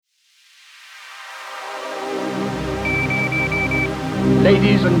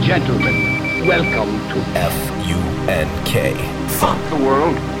Ladies and gentlemen, welcome to F-U-N-K. Funk the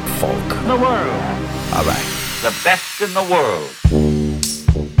world. Folk. The world. All right. The best in the world.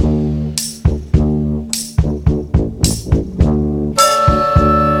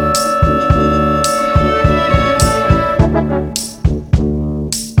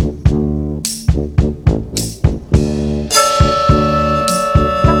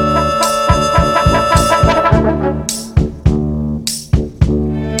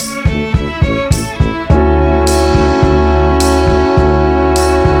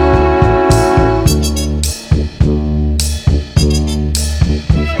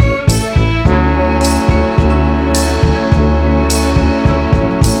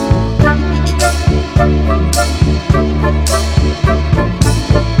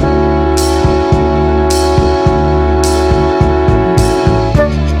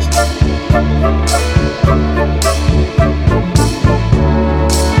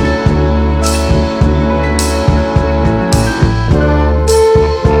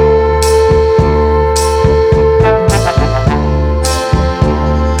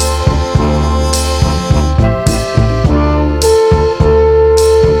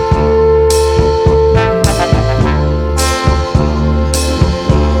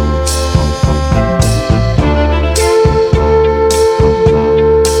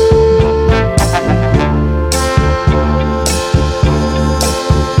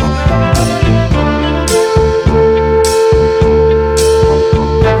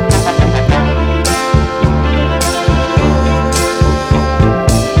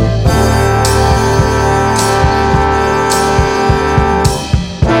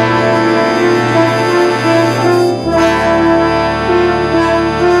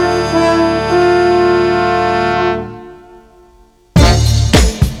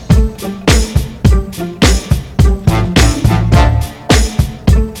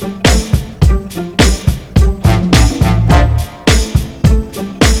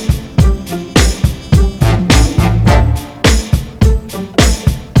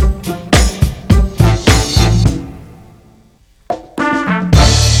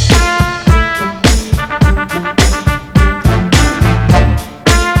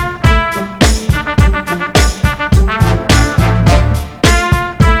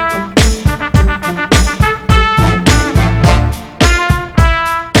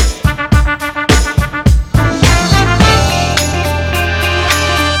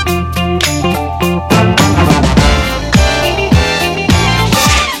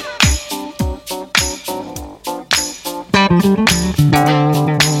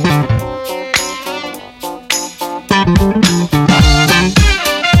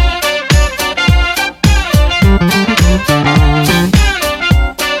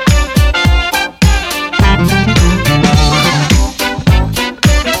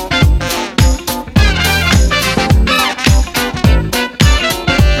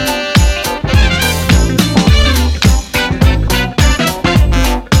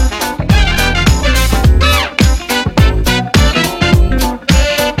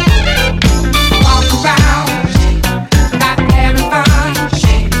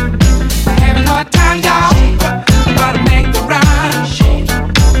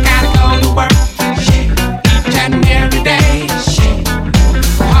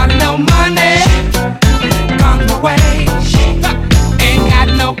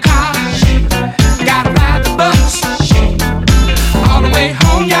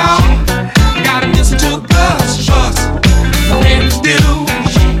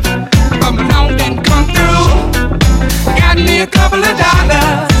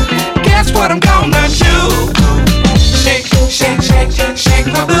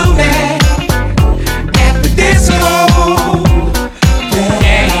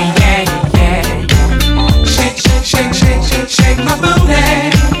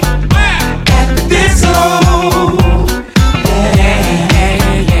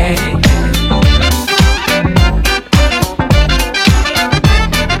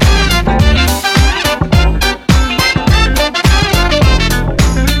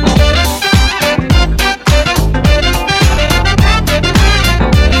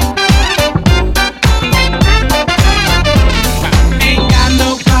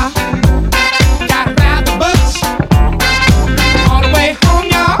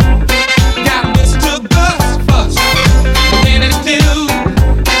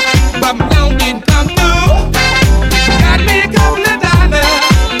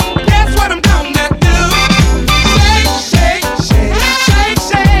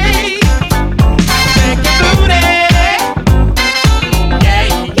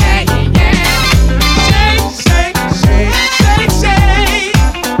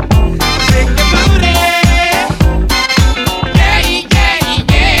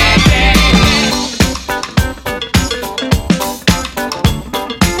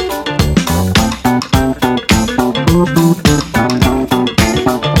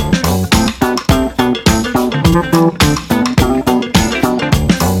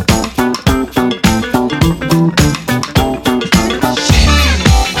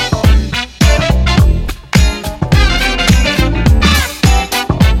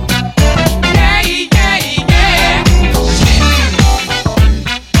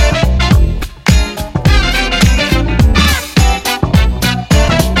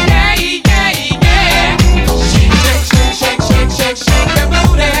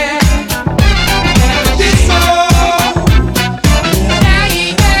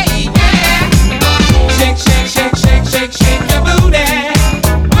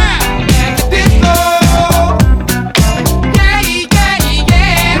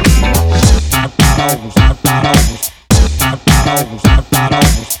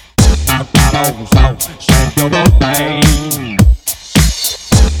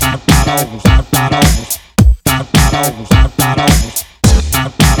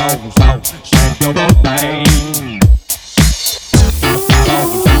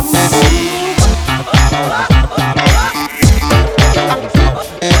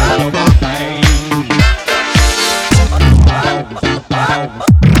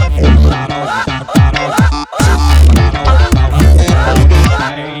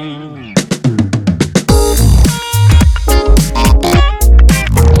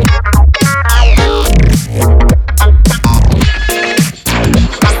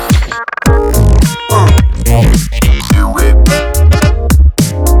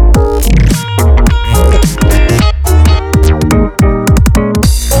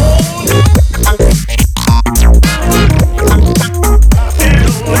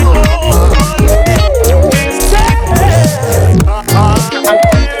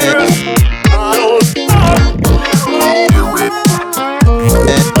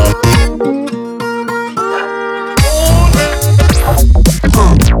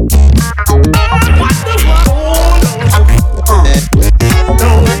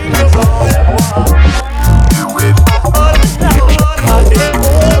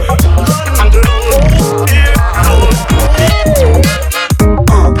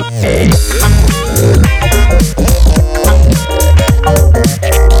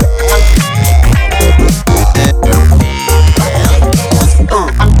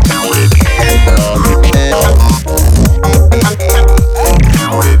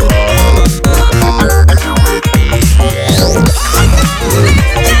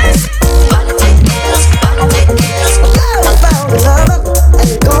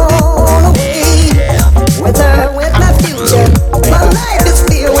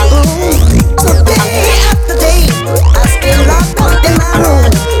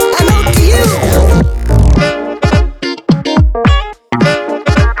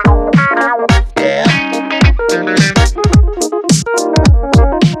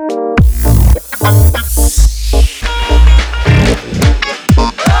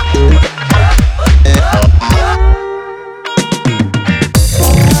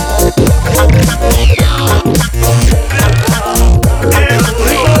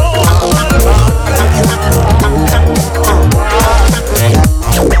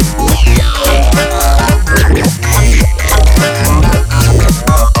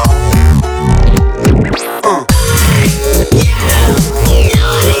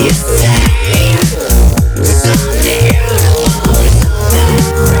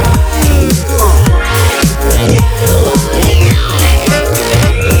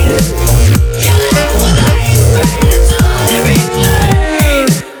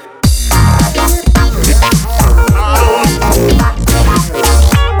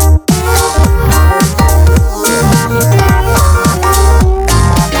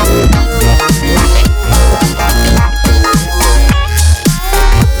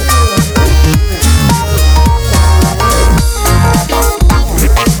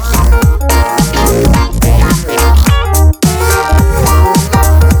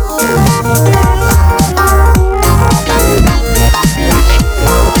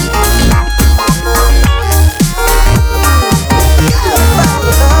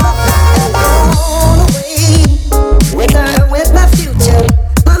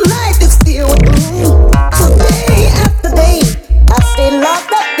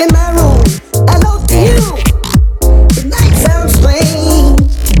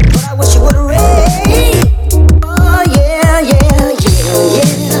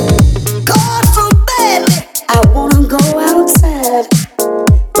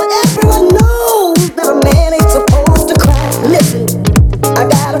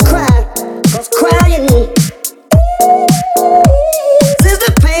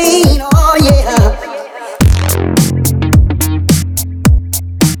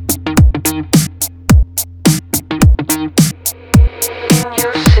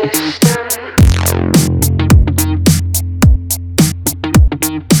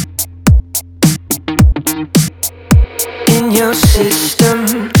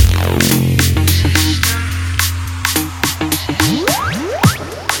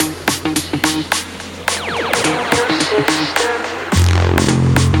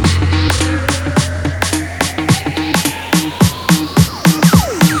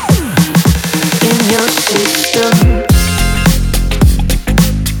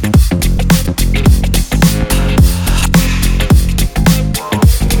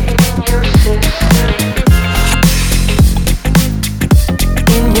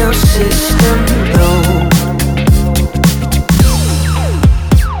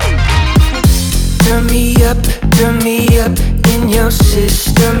 Turn me up in your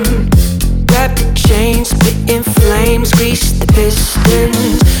system. train, spitting flames, grease the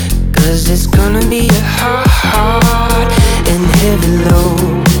pistons. Cause it's gonna be a hard and heavy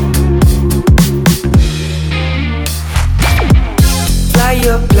load. Fly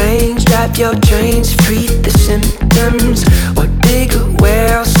your planes, drive your trains, free the symptoms. Or dig a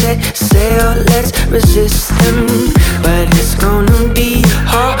well, set sail, let's resist them. But it's gonna be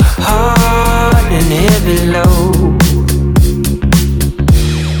hard and heavy load.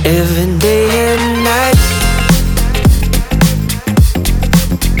 Every day and night.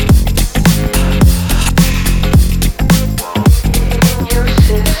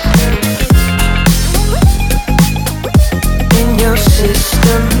 In your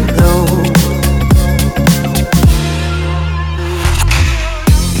system, low.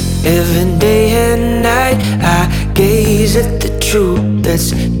 Every day and night I gaze at the truth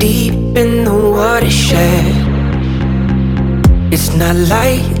that's deep in the watershed. It's not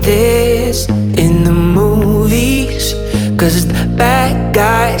like this in the movies. Cause the bad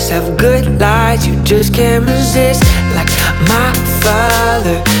guys have good lies you just can't resist. Like my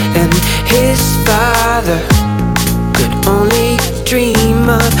father and his father could only dream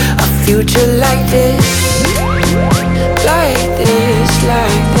of a future like this. Like this,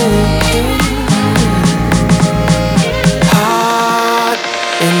 like this. Hard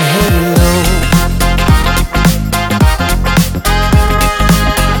and heavy low.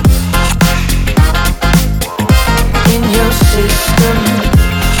 In your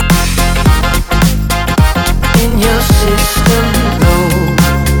system, low.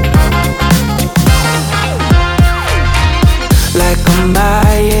 Like I'm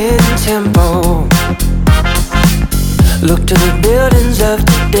buying tempo. Look to the buildings of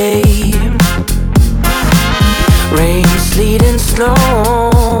today. Rain, sleet and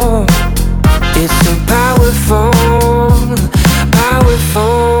snow. It's a powerful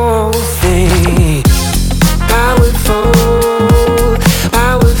thing. Powerful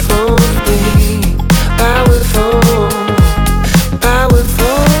thing.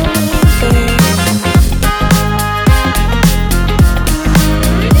 Powerful thing.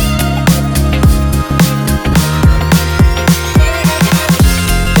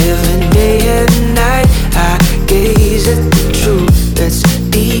 Every day and night I gaze at the truth that's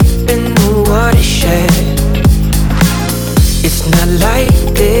deep in the watershed. It's not like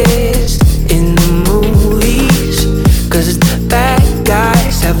this in the movies. Cause the bad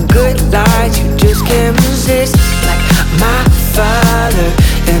guys have good lies you just can't resist. Like my father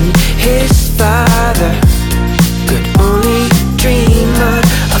and his father could only dream of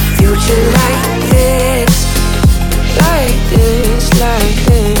a future like this. Like this, like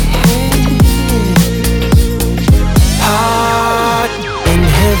this. Hard and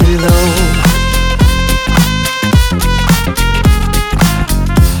heavy low.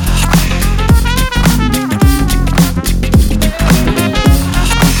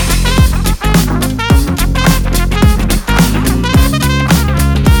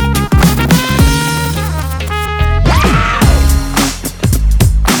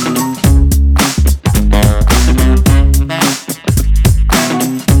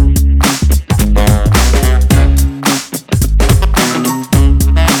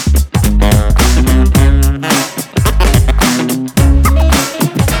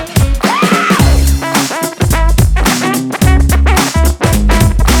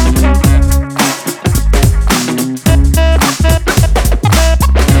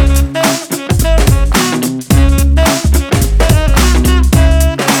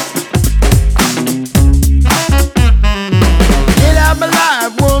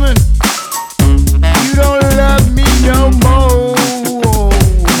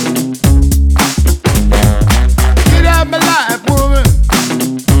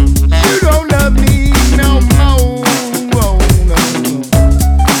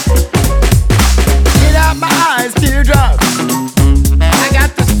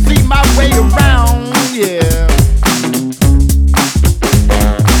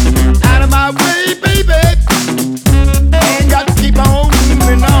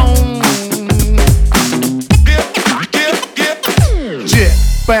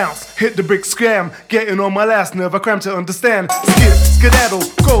 Hit the brick scram, getting on my last nerve, I cram to understand. Skip, skedaddle,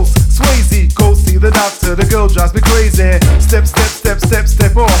 ghost, Swayze, go see the doctor, the girl drives me crazy. Step, step, step, step,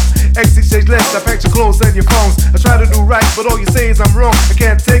 step off. Exit stage left, I packed your clothes and your phones. I try to do right, but all you say is I'm wrong. I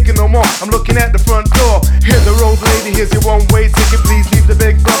can't take it no more, I'm looking at the front door. Hit the road, lady, here's your one-way ticket. Please leave the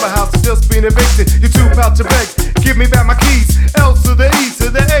big brother house, it's just been evicted. You're too proud to beg, give me back my keys. L to the E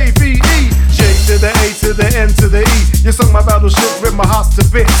to the A, B, E. J to the A to the N to the E. You sunk my battleship, ripped my heart to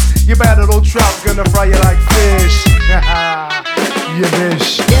bits. You bad old trout, gonna fry you like fish. You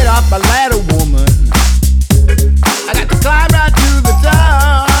bitch. Get off my ladder, woman. climb right to the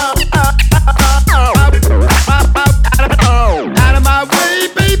top. Out of my way,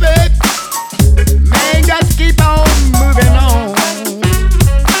 baby. Man, got to keep on moving on.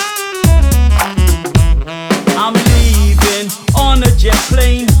 I'm leaving on a jet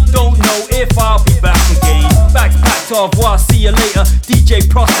plane. Don't know if I'll be back again. Bags packed, au revoir, see you later. DJ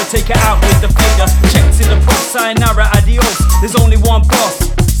Prosper, take it out with the fader. Checks in the box, sayonara, adios. There's only one boss,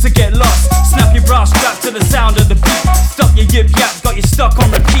 so get lost. Snap your bra strap to the sound of the beat. Stop your yip yap, got you stuck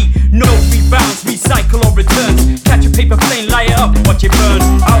on repeat. No rebounds, recycle or returns. Catch a paper plane, light it up, watch it burn.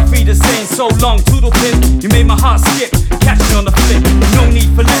 Outfeeder saying so long, toodle pip. You made my heart skip, catch me on the flip. No need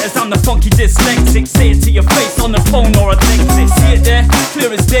for letters, I'm the funky dyslexic. Say it to your face on the phone or a text it. See it there,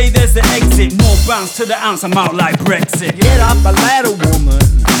 clear as day, there's the exit. More bounce to the ounce, I'm out like Brexit. Get up a ladder, woman.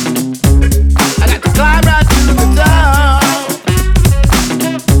 I got to climb right to the top.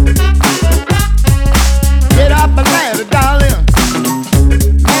 Get up a ladder, darling.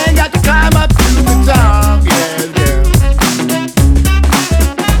 Man, got to climb up to the top. Yeah, yeah.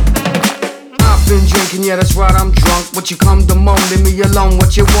 I've been drinking, yeah, that's right, I'm drunk. What you come to moan, leave me alone.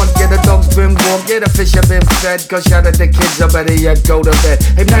 What you want, yeah, the dog's been warm. Yeah, the fish have been fed. Go shout at the kids, I better yet go to bed.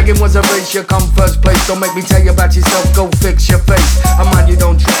 If nagging was a race, you come first place. Don't make me tell you about yourself, go fix your face. I mind you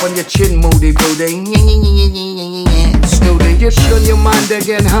don't trip on your chin, moody booty. Snooty, you're on your mind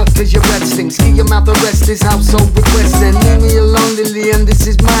again, huh? Cause your breath stinks. Keep your mouth the rest, this household requesting. Leave me alone, Lillian, this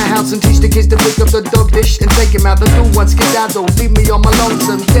is my house. And teach the kids to pick up the dog dish and take him out the door once. Get out, don't leave me on my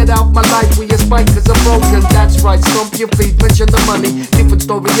lonesome. Get out my life with your spike, cause I'm broken. That's right, stomp your feet, mention the money. Different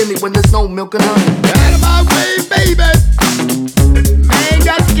story in it when there's no milk and honey. Out of my way, baby. Man,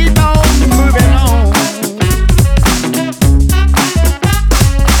 got to keep on moving on.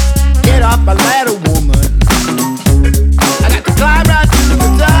 Get up a ladder, woman. I got to climb right to the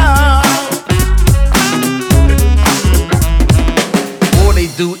top. All they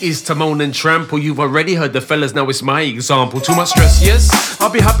do is to moan and trample. You've already heard the fellas, now it's my example. Too much stress, yes? I'll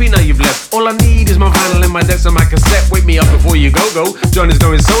be happy now you've left. All I need is my vinyl and my decks and my cassette. Wake me up before you go. John is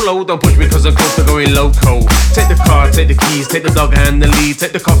going solo, don't push me cause I'm close to going loco. Take the car, take the keys, take the dog and the lead.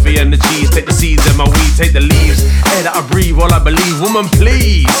 Take the coffee and the cheese, take the seeds and my weed. Take the leaves, air that I breathe, all I believe. Woman,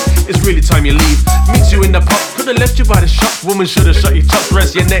 please, it's really time you leave. Mix you in the pot, could've left you by the shop. Woman, should've shut your chops,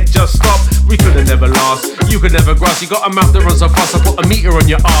 rest your neck, just stop. We could've never last, you could never grasp. You got a mouth that runs so fast, I put a meter on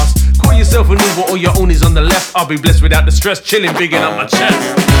your ass. Call yourself an Uber, all your own is on the left. I'll be blessed without the stress, chilling, bigging up my chest.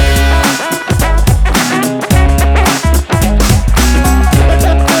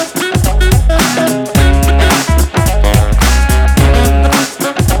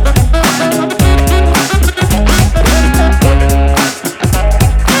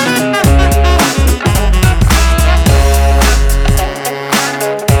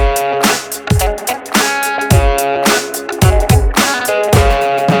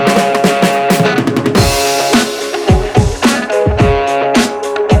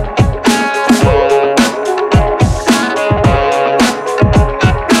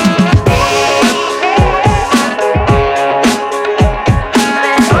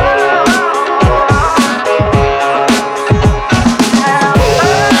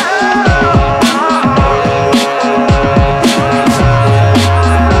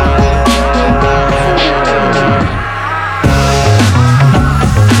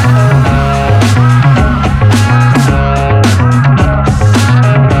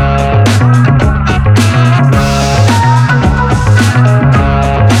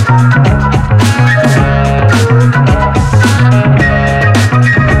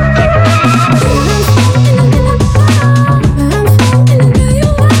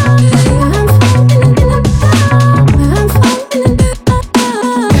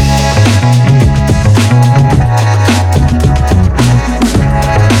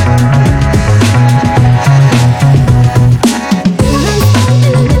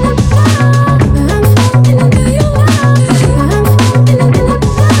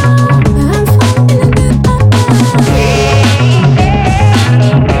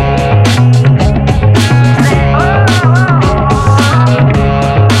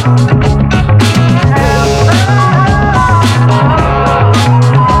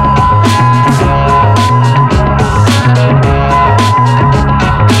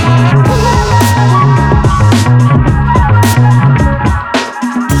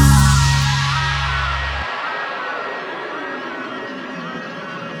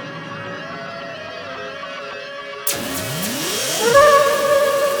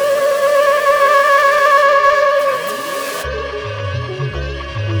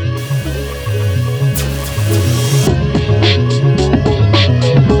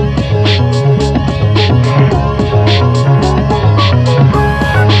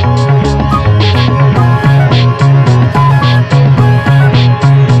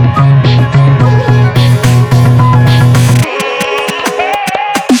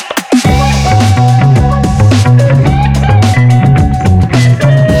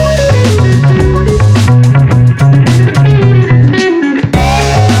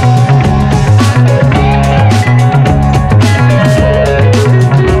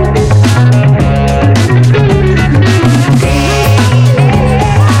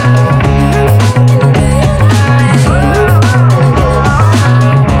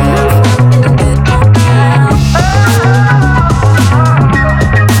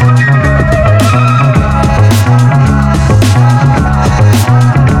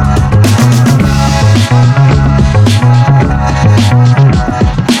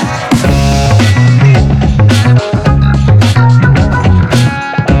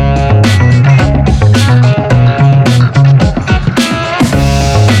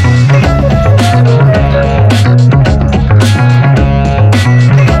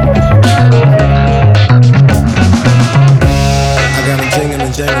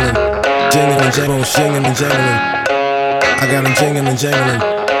 and jangling, jingling and jangling, shinging and jangling. I got them jingling and jangling,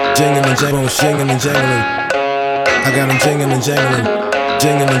 jingling and jangling, shinging and jangling. I got them jingling and jangling,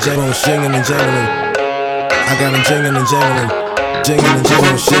 jingling and jangling, shinging and jangling. I got them jingling and jangling, jingling and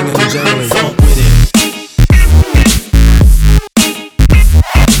jangling, shinging and jangling. Funk with it.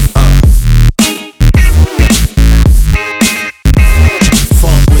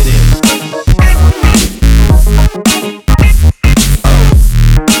 Funk with it.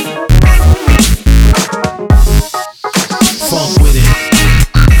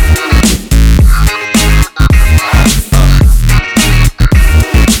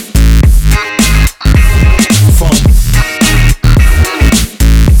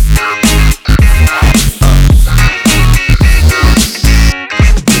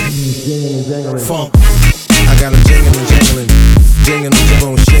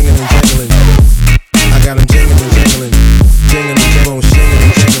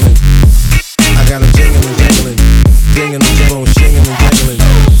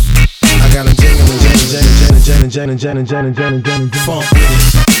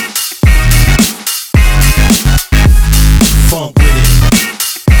 Funk with it.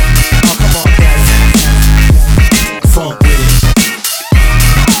 Oh, come on, guys. Funk with it.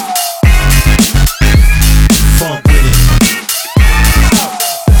 Funk with it.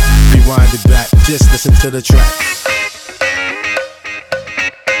 Rewind it back, just listen to the track.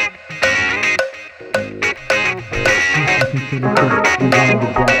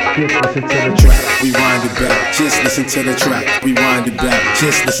 Just listen to the track, rewind it back. Just listen to the track, rewind it back.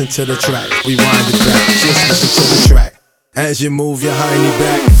 Just listen to the track, rewind it back. Just listen to the track. As you move your hiney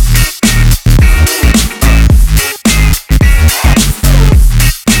back.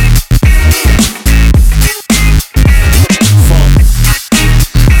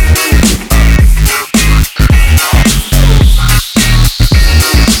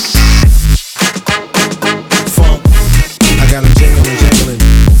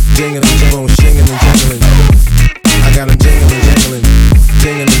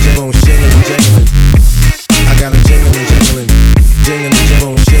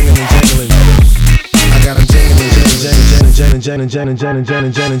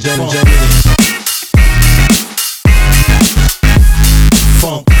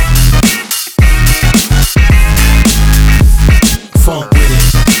 Funk. Funk with it.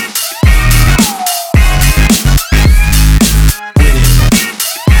 With it.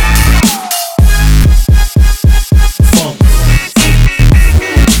 Funk.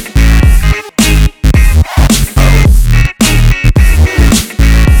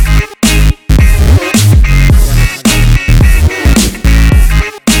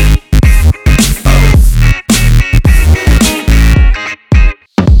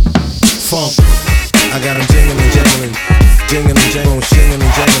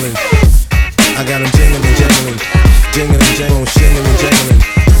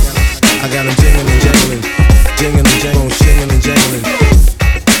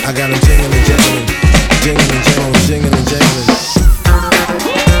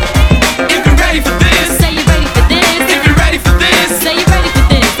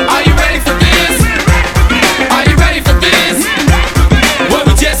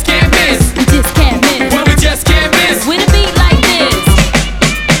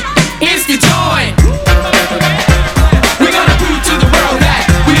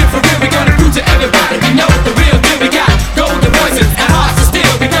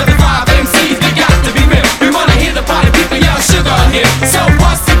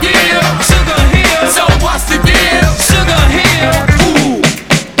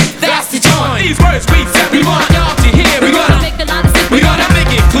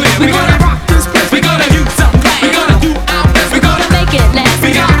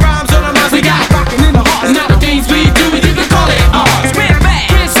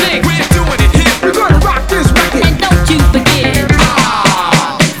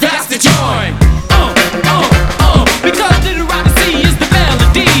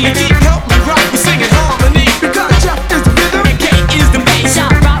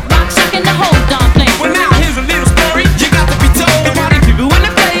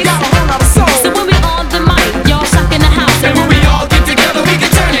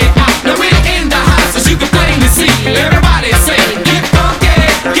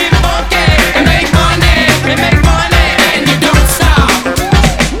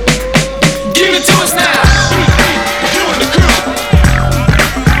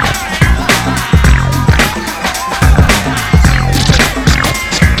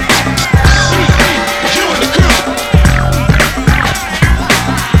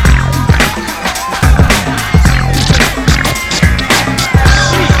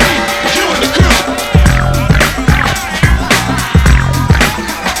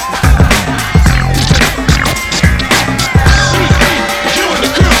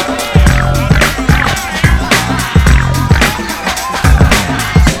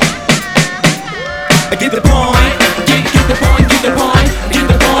 Get the point. Get the point. Get the point. Get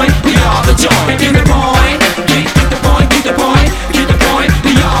the point. We are the joint. Get the point. Get the point. Get the point. Get the point.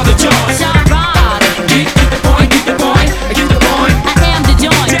 We are the joint. Get the point. Get the point. Get the point. I am the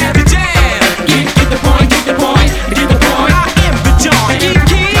joint. Jam the jam. Get the point. Get the point. Get the point. I am the joint. Get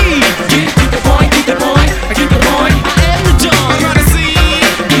the point. Get the point. Get the point. I am the joint. Try to see.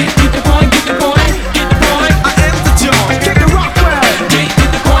 Get the point. Get the point. Get the point. I am the joint. Kick the rock well. Get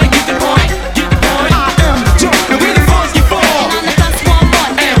the point. Get the point. Get the point. I am the joint. And we the funky four. And on the first one more.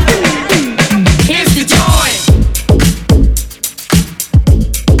 Here's the joint.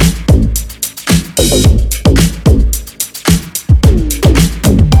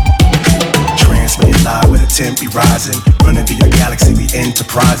 Transmitting live with a temp be rising. Running through your galaxy, we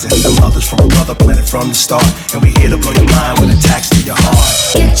enterprising. The mothers from another planet from the start. And we here to blow your mind with attacks to your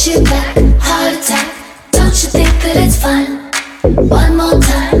heart. Get you back, heart attack. Don't you think that it's fun? One more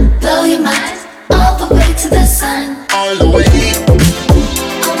time, blow your mind all the way to the sun. All the way.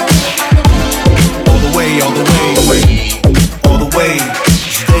 All the way, all the way, all the way.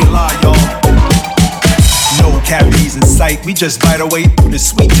 Stay live, y'all. No cavities in sight. We just bite away through the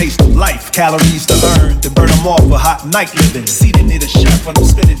sweet taste of life. Calories to earn, to burn them off for hot night living. Seated near the chef on the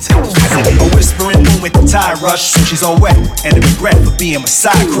spinning tables. A whispering moon with the tide rush. So she's all wet and a regret for being my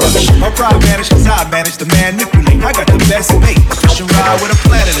side crush. Her pride managed cause I managed to manipulate. I got the best mate. Fish and ride with a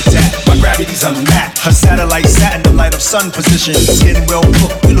planet attack. My gravity's unmatched. Her satellite sat in the light of sun position. Getting well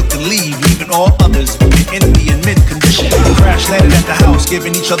cooked, we look to leave, leaving all others with the envy and mint condition. Crash landed at the house,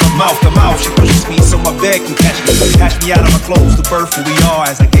 giving each other mouth to mouth. She pushes me so my bed can catch me. Catch me out of my clothes to birth who we are.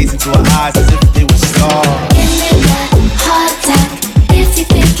 As I gaze into her eyes as if they were stars. Give me that heart attack if you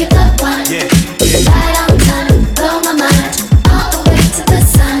think you're the one. Yeah. Right on time, blow my mind all the way to the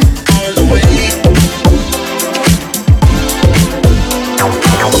sun. All the way.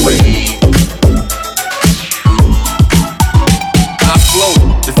 All the way. I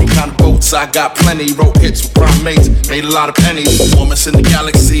float, different kind of boats, I got plenty. Wrote hits with primates, made a lot of pennies. Warmest in the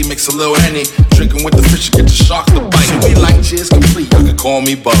galaxy, mix a little Henny. Drinking with the fish, get the shark to bite. We like cheers complete, you can call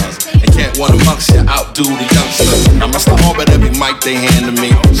me Buzz. And can't one amongst you outdo the youngsters. I must have all but every mic they hand to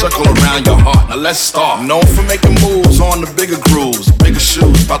me. Circle around your heart, now let's start. Known for making moves on the bigger grooves. Bigger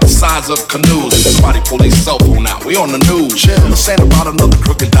shoes, about the size of canoes. Somebody pull their cell phone out, we on the news. Chill, this ain't about another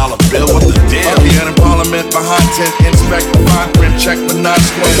crooked dollar bill. What the deal? Here in Parliament, behind tent, inspect the fine print, check the nut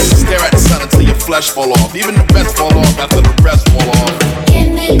squint. Stare at the sun until your flesh fall off. Even the best fall off after the rest fall off. Give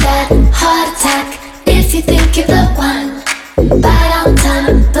me that heart attack if you think you're the one. Right on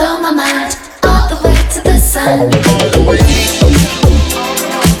time, blow my mind all the way to the sun. All the way.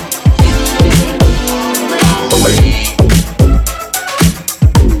 All the way.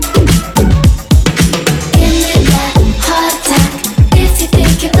 Give me that heart attack if you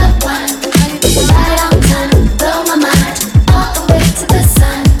think you're the one. Right on time, blow my mind all the way to the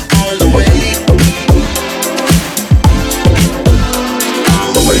sun. All the way. All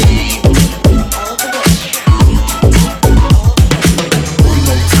the way. One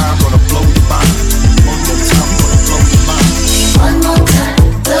more time, gonna blow your mind. One more time, gonna blow your mind. One more time,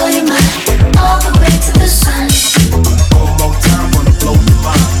 blow your mind all the way to the sun. One more time, gonna blow your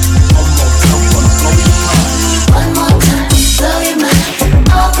mind. One more time, gonna blow your mind. One more time, blow your mind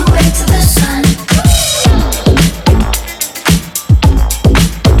all the way to the sun.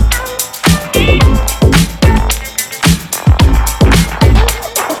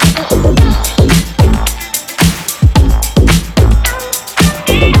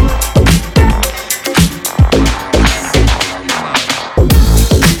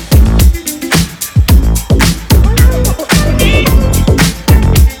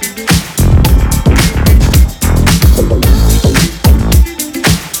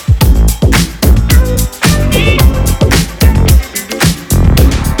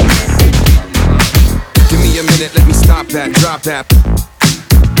 Give me a minute, let me stop that, drop that.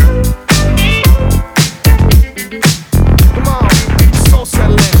 Come on, so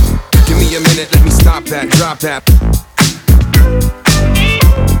settle in. Give me a minute, let me stop that, drop that.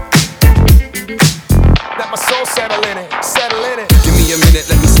 Let my soul settle in it, settle in it. Give me a minute,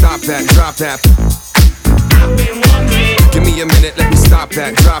 let me stop that, drop that. I've been wondering. Give me a minute, let me stop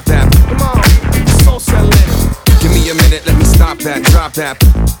that, drop that. Come on, so settle in it. Give me a minute, let me stop that, drop that.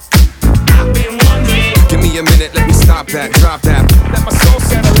 I've been wondering. Give me a minute, let me stop that, drop that. Let my soul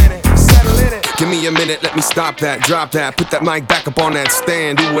settle in it, settle in it. Give me a minute, let me stop that, drop that. Put that mic back up on that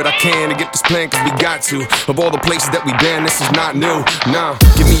stand. Do what I can to get this plan, cause we got to. Of all the places that we been, this is not new. Nah,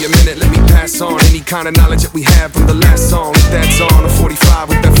 give me a minute, let me pass on any kind of knowledge that we had from the last song. If that's on a 45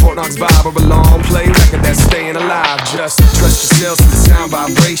 with that Fort Knox vibe, or a long play record that's staying alive. Just trust yourselves to the sound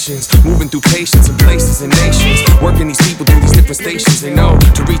vibrations. Moving through patience and places and nations. Working these people through these different stations. They know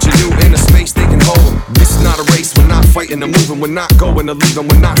to reach a new inner space they can hold. This is not a race, we're not fighting or moving. We're not going to leave them,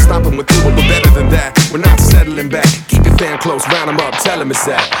 we're not stopping, we're through it, we're better than that. We're not settling back. Keep your fan close, round them up, tell them it's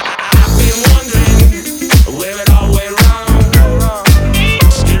that. I've been wondering where it all went wrong.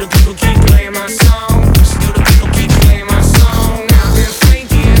 Still the people keep playing my song. Still the people keep playing my song. I've been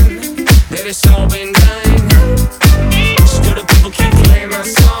thinking that it's all been done. Still the people keep playing my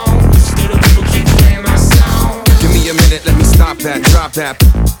song. Still the people keep playing my song. Give me a minute, let me stop that, drop that.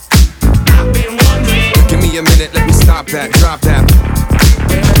 I've been wondering. Give me a minute, let me stop that, drop that.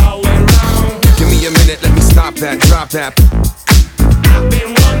 Where it all went wrong. Give me a minute, let me stop that, drop that. I've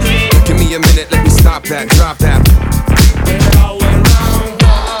been wondering. Give me a minute, let me stop that, drop that. Where it all went wrong.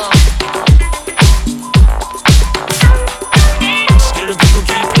 Still the people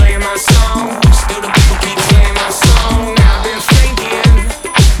keep playing my song. Still the people keep playing my song. I've been thinking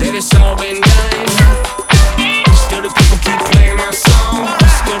that it's all been done. Still the people keep playing my song.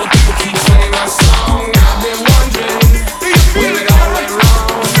 Still the people keep playing my song. I've been wondering where it all went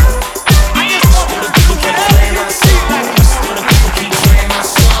wrong. Still the people keep playing my song. Still the people keep playing my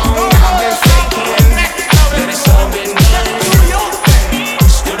song. I've been thinking that it's all been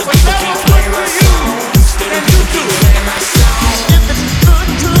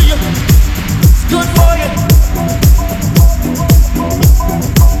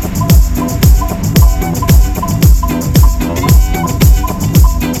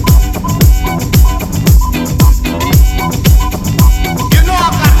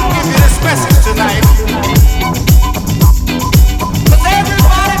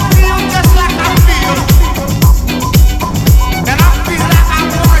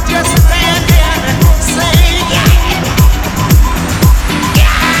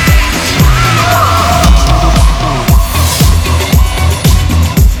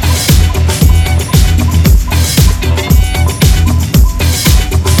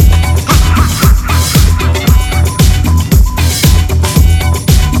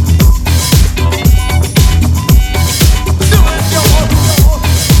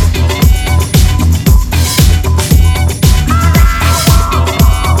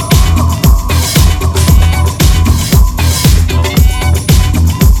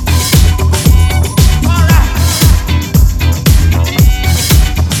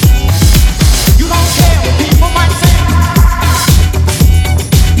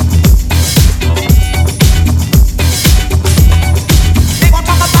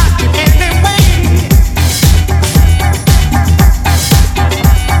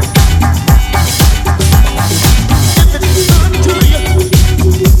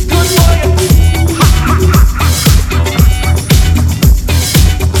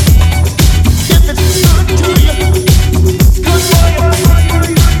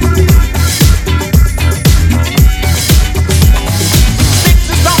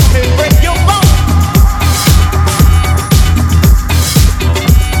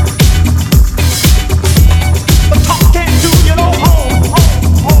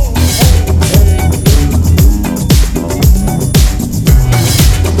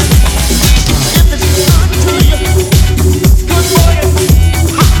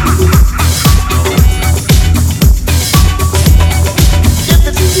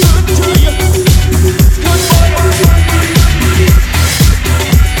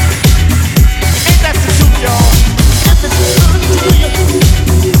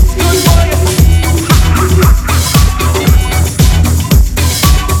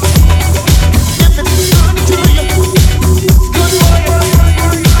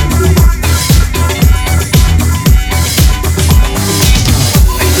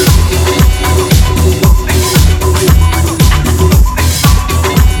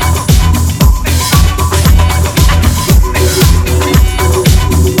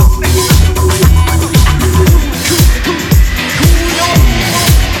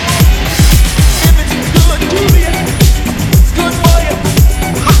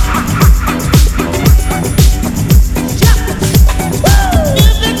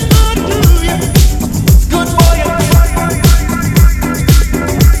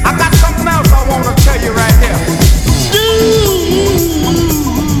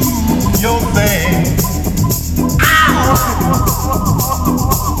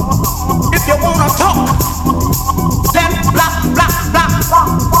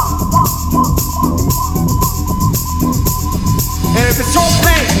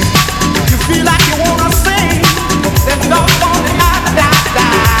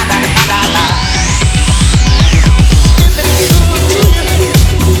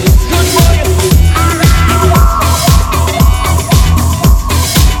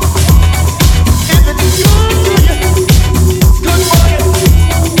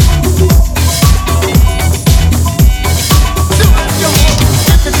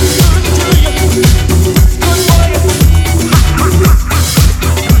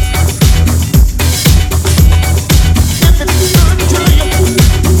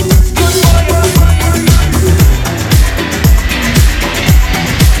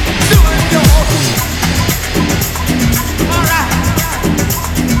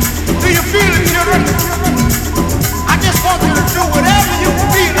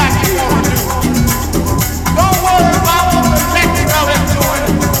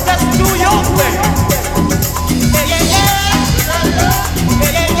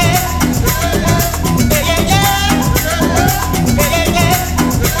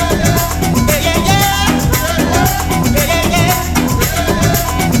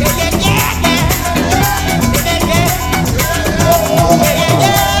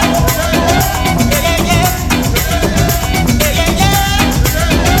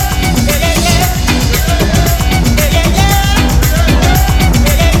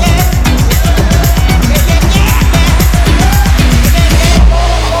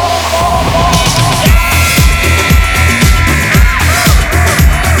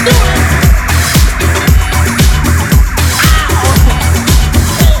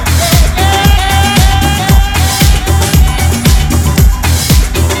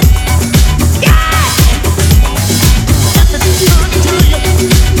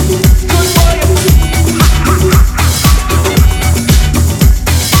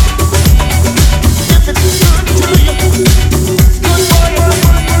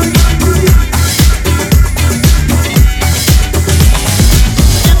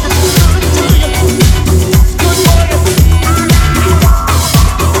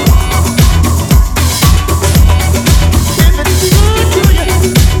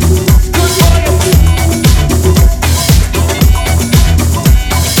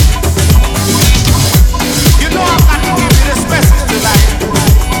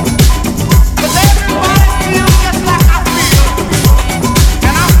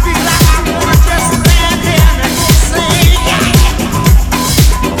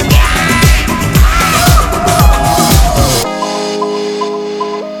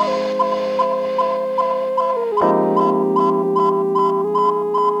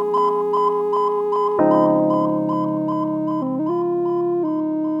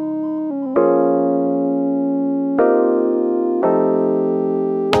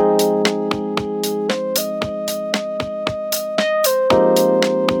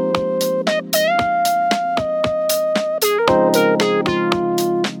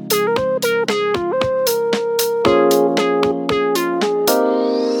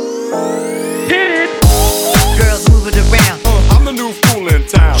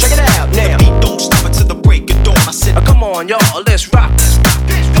town. Check it out now. The beat don't stop until the break of dawn. I said, come on, y'all, let's rock.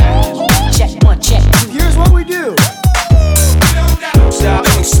 Check one, check two. Here's what we do. Don't stop,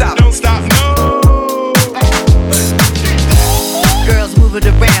 don't stop, don't stop, no. Girls move it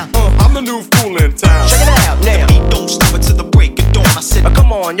around. I'm the new fool in town. Check it out now. The beat don't stop until the break of dawn. I said,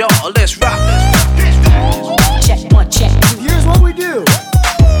 come on, y'all, let's rock. Check one, check two. Here's what we do.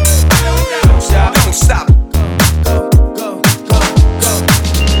 Don't stop, don't stop.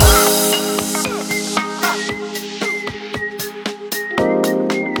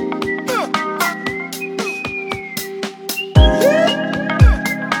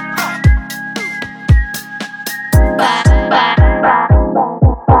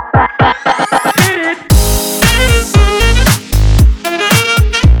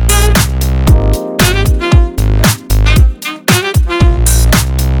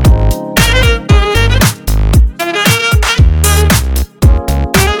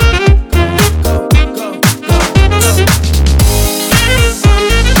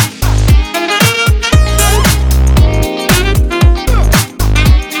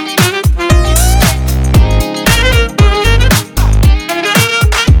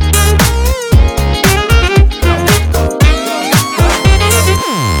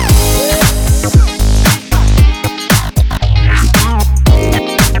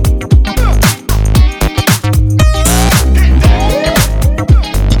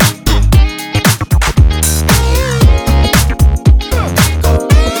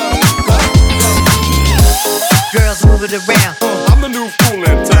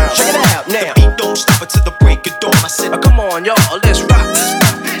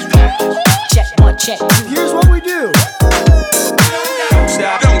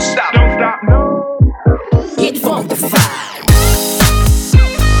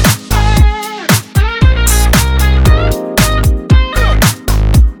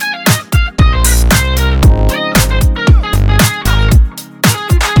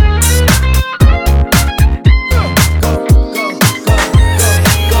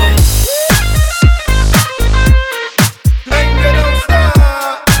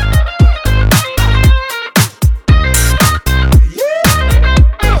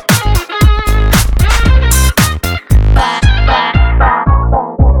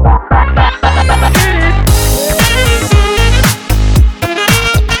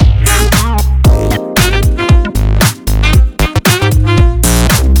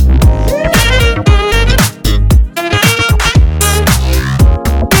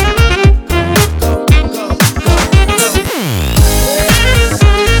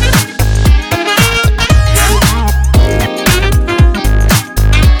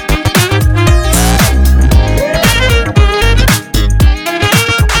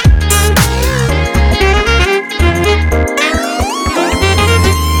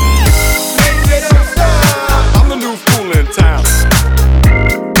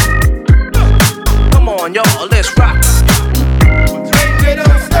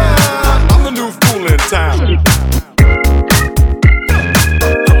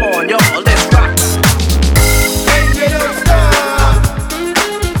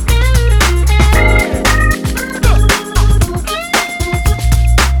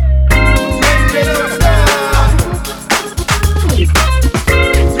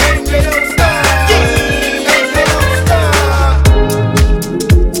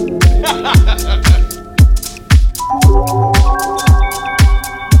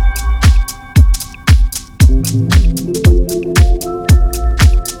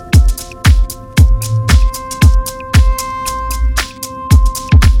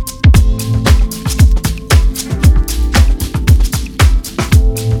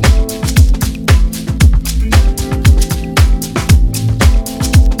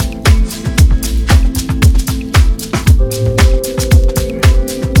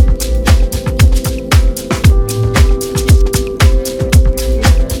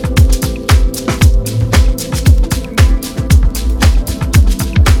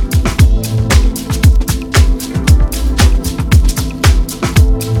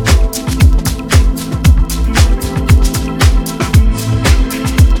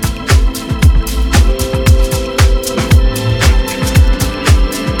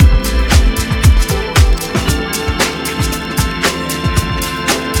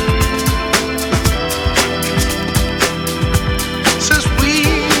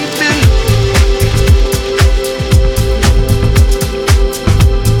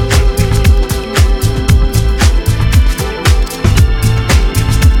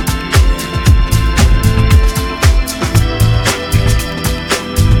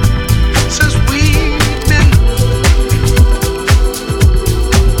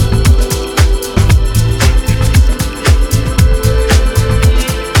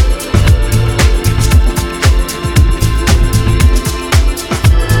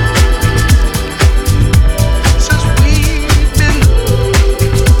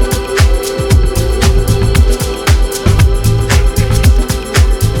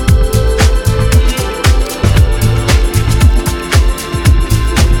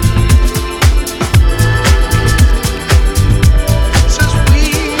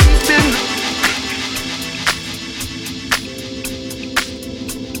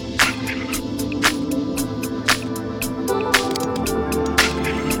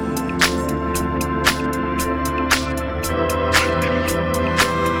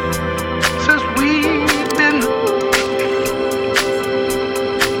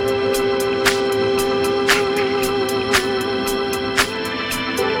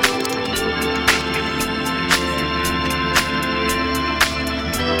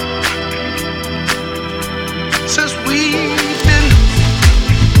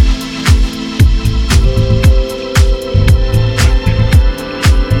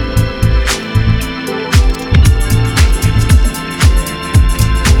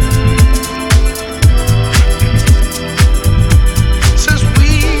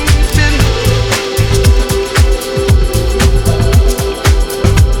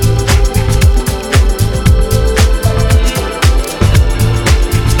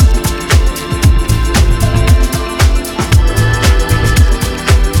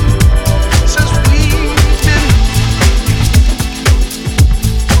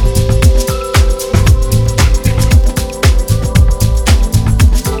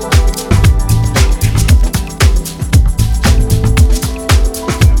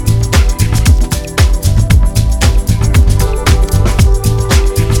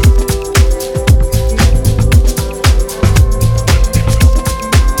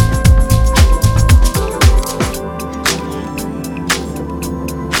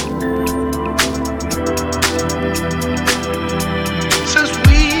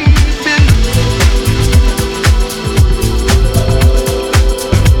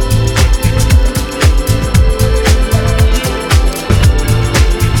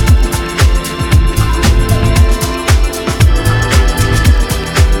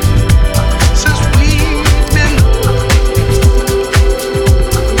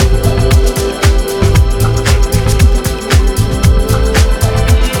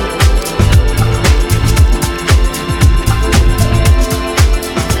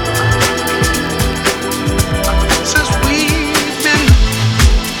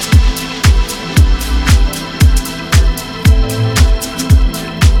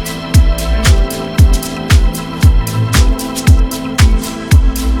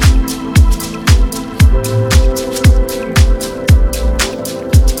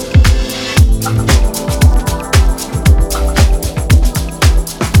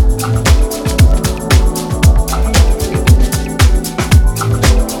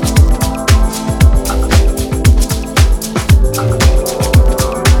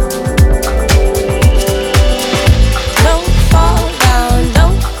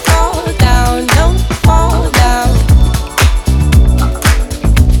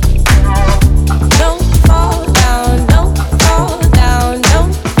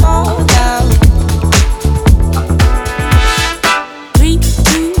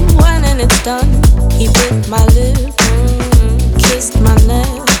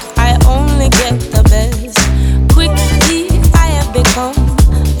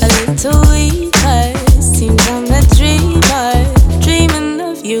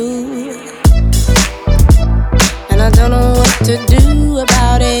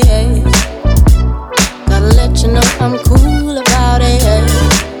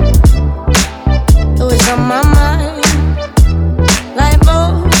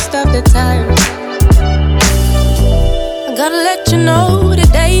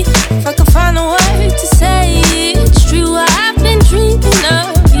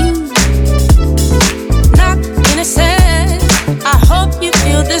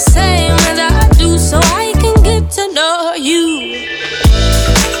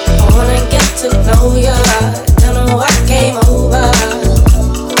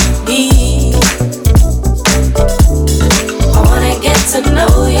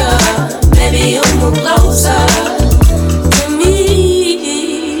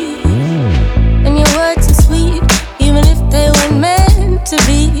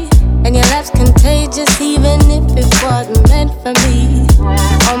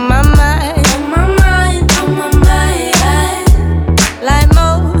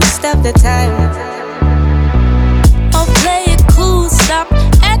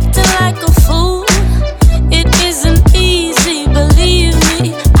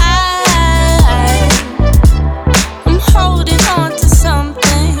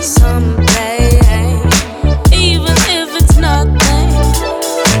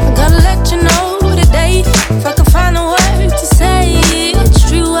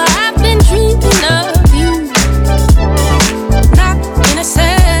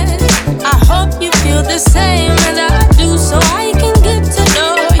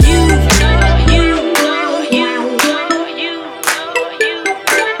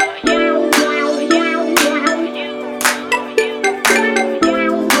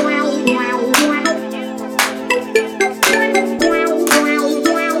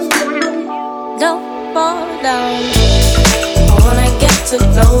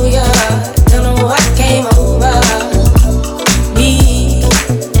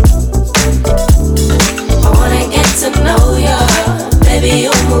 Baby,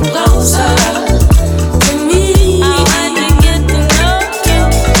 you move closer to me.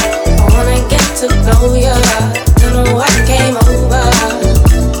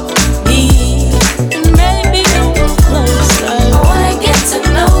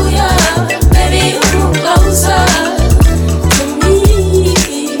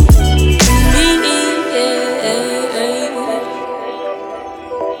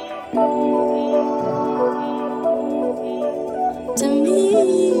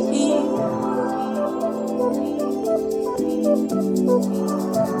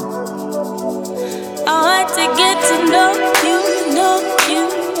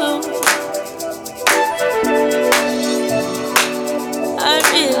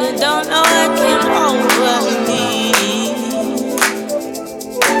 don't know I came over.